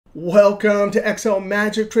Welcome to Excel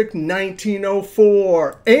Magic Trick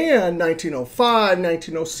 1904 and 1905,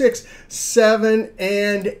 1906, 7,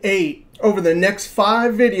 and 8. Over the next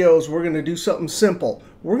 5 videos, we're going to do something simple.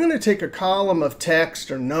 We're going to take a column of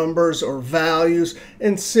text or numbers or values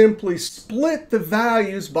and simply split the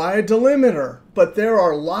values by a delimiter. But there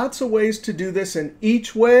are lots of ways to do this, and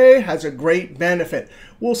each way has a great benefit.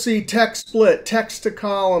 We'll see text split, text to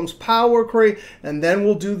columns, power query, and then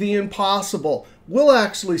we'll do the impossible. We'll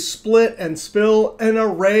actually split and spill an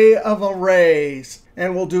array of arrays,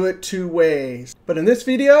 and we'll do it 2 ways. But in this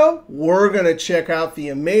video, we're going to check out the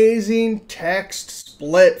amazing text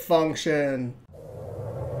split function.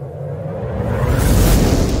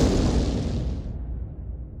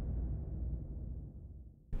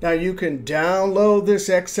 Now you can download this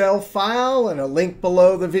Excel file and a link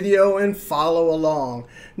below the video and follow along.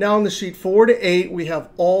 Now on the sheet 4 to 8, we have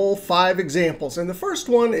all 5 examples. And the first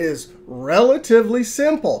one is relatively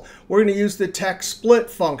simple. We're going to use the text split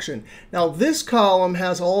function. Now this column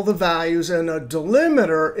has all the values, and a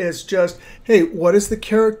delimiter is just, hey, what is the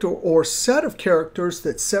character or set of characters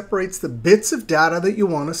that separates the bits of data that you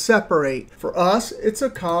want to separate? For us, it's a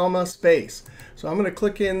comma space. So I'm going to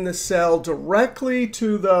click in the cell directly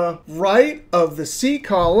to the right of the C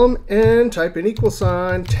column and type in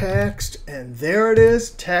 =, text, and there it is,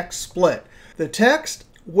 text split. The text,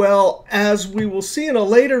 well, as we will see in a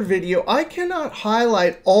later video, I cannot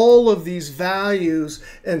highlight all of these values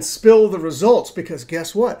and spill the results because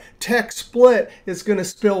guess what? Text split is going to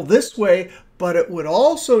spill this way, but it would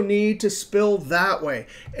also need to spill that way.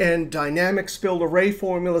 And dynamic spilled array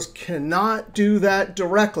formulas cannot do that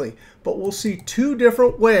directly. But we'll see 2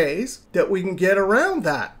 different ways that we can get around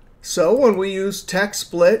that. So when we use text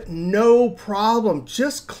split, no problem.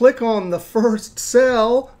 Just click on the first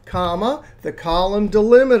cell, comma, the column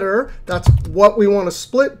delimiter. That's what we want to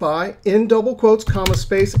split by, in double quotes, comma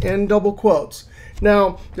space, end double quotes.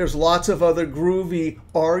 Now, there's lots of other groovy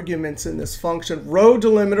arguments in this function. Row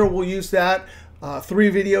delimiter, we'll use that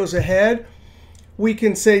 3 videos ahead. We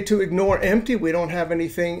can say to ignore empty. We don't have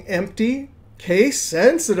anything empty. Case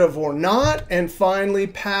sensitive or not. And finally,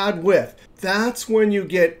 pad width. That's when you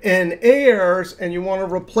get n errors and you want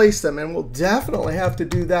to replace them. And we'll definitely have to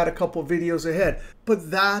do that a couple videos ahead.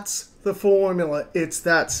 But that's the formula. It's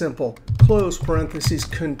that simple. Close parentheses,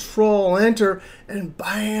 Control Enter, and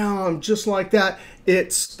bam, just like that,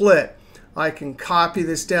 it's split. I can copy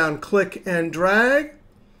this down, click and drag.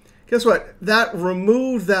 Guess what? That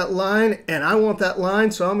removed that line, and I want that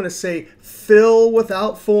line, so I'm going to say fill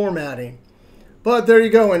without formatting. But there you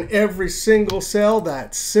go, in every single cell,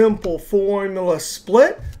 that simple formula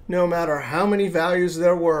split, no matter how many values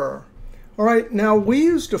there were. All right, now we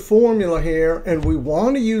used a formula here, and we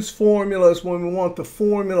want to use formulas when we want the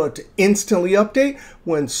formula to instantly update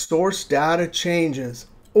when source data changes.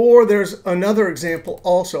 Or there's another example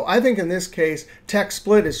also. I think in this case, text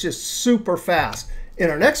split is just super fast. In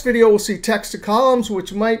our next video, we'll see text to columns,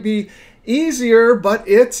 which might be easier, but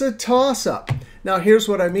it's a toss-up. Now, here's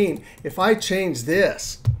what I mean. If I change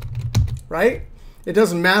this, right? It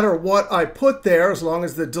doesn't matter what I put there as long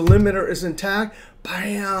as the delimiter is intact.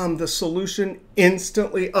 Bam, the solution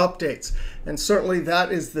instantly updates. And certainly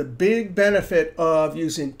that is the big benefit of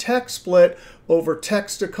using text split over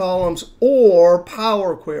text to columns or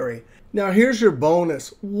power query. Now here's your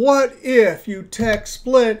bonus. What if you text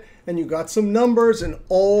split and you got some numbers and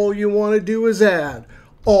all you want to do is add?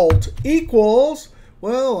 Alt equals,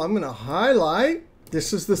 well, I'm going to highlight.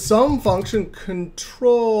 This is the sum function.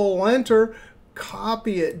 Control Enter,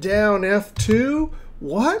 copy it down, F2.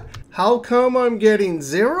 What? How come I'm getting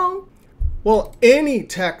 0? Well, any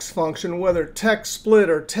text function, whether text split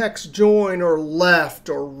or text join or left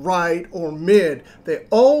or right or mid, they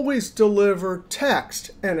always deliver text.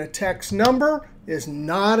 And a text number is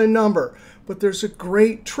not a number. But there's a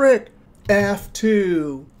great trick,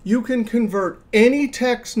 F2. You can convert any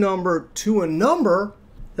text number to a number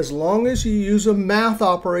as long as you use a math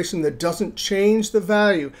operation that doesn't change the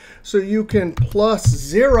value. So you can plus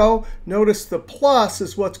 0. Notice the plus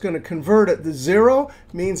is what's going to convert it. The 0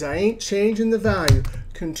 means I ain't changing the value.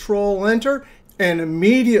 Control Enter, and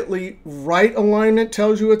immediately right alignment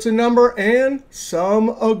tells you it's a number, and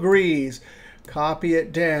sum agrees. Copy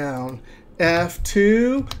it down.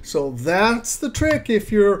 F2. So that's the trick.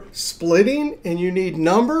 If you're splitting and you need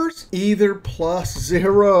numbers, either plus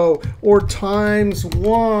 0 or times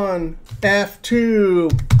 1,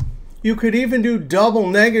 F2. You could even do double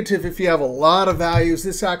negative if you have a lot of values.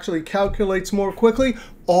 This actually calculates more quickly.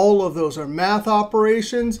 All of those are math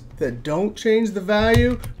operations that don't change the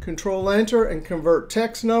value. Control Enter and convert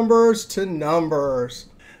text numbers to numbers.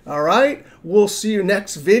 All right, we'll see you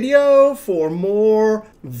next video for more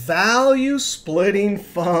value splitting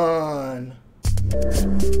fun.